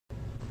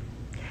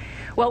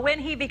Well, when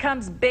he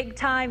becomes big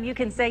time, you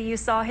can say you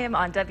saw him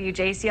on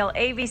WJCL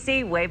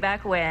ABC way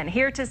back when.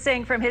 Here to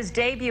sing from his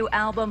debut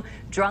album,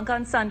 Drunk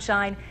on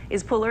Sunshine,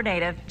 is Pooler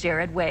native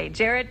Jared Wade.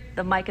 Jared,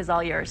 the mic is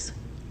all yours.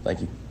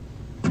 Thank you.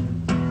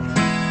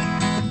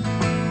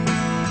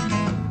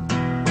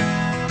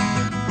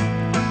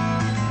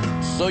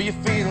 So you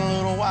feel a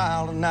little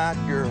wild tonight,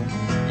 girl.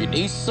 You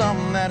need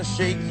something that'll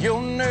shake your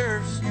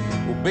nerves.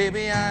 Well,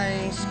 baby, I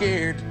ain't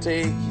scared to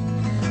take you.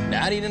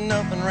 Not eating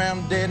nothing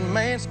around dead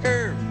man's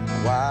curve.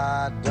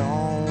 Why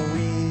don't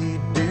we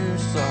do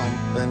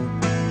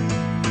something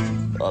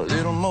a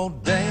little more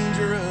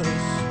dangerous?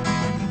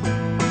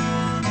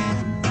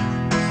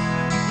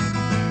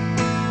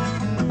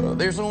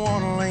 There's a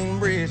one-lane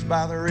bridge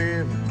by the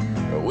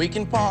river. We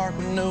can park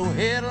with no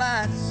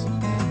headlights.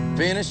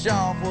 Finish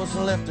off what's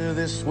left of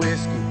this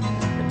whiskey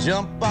and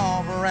jump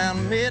off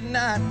around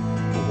midnight.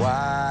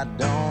 Why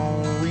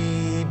don't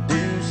we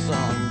do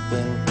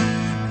something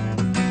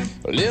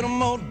a little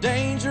more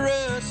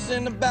dangerous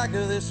in the back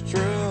of this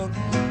truck?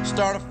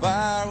 Start a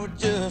fire with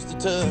just a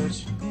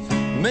touch.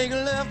 Make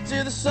love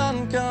till the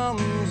sun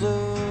comes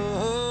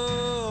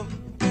up.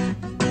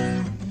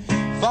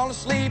 Fall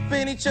asleep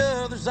in each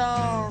other's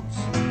arms.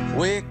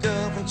 Wake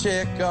up and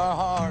check our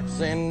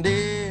hearts. And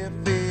if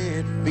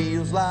it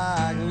feels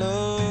like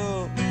love,